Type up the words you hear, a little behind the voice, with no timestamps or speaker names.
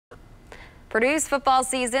Purdue's football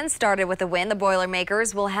season started with a win. The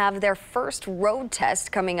Boilermakers will have their first road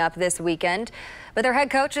test coming up this weekend, but their head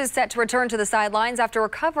coach is set to return to the sidelines after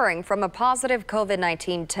recovering from a positive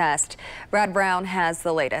COVID-19 test. Brad Brown has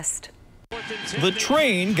the latest. The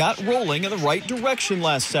train got rolling in the right direction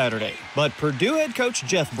last Saturday, but Purdue head coach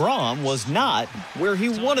Jeff Brom was not where he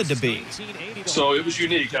wanted to be. So it was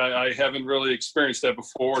unique. I haven't really experienced that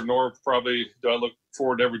before, nor probably do I look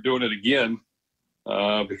forward to ever doing it again.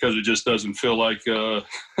 Because it just doesn't feel like you're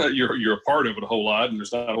a part of it a whole lot, and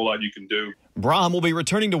there's not a whole lot you can do. Brom will be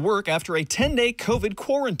returning to work after a 10-day COVID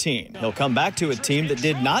quarantine. He'll come back to a team that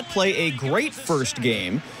did not play a great first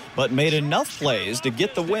game, but made enough plays to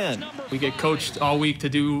get the win. We get coached all week to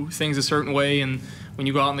do things a certain way, and when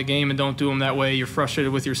you go out in the game and don't do them that way, you're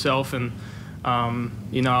frustrated with yourself. And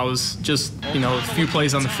I was just, a few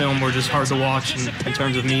plays on the film were just hard to watch in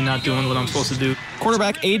terms of me not doing what I'm supposed to do.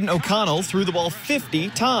 Quarterback Aiden O'Connell threw the ball 50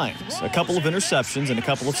 times, a couple of interceptions and a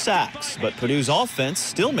couple of sacks, but Purdue's offense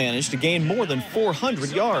still managed to gain more than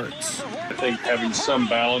 400 yards. I think having some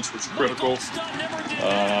balance was critical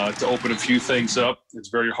to open a few things up. It's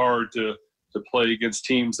very hard to play against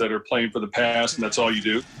teams that are playing for the pass, and that's all you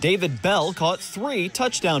do. David Bell caught 3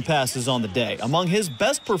 touchdown passes on the day, among his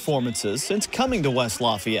best performances since coming to West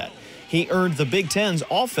Lafayette. He earned the Big Ten's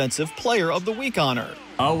Offensive Player of the Week honor.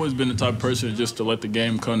 I've always been the type of person just to let the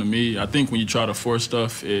game come to me. I think when you try to force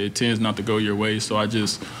stuff, it tends not to go your way, so I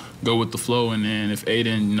just go with the flow, and then if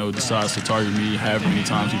Aiden, decides to target me, however many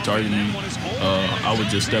times he targeted me, I would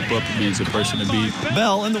just step up and be the person to be.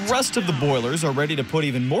 Bell and the rest of the Boilers are ready to put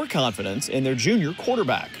even more confidence in their junior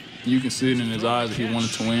quarterback. You can see it in his eyes that he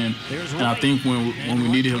wanted to win, and I think when we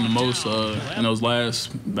needed him the most in those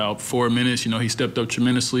last about 4 minutes, he stepped up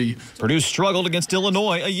tremendously. Purdue struggled against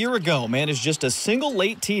Illinois a year ago, managed just a single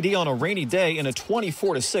late TD on a rainy day in a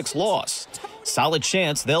 24-6 loss. Solid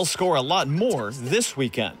chance they'll score a lot more this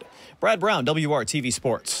weekend. Brad Brown, WRTV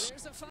Sports.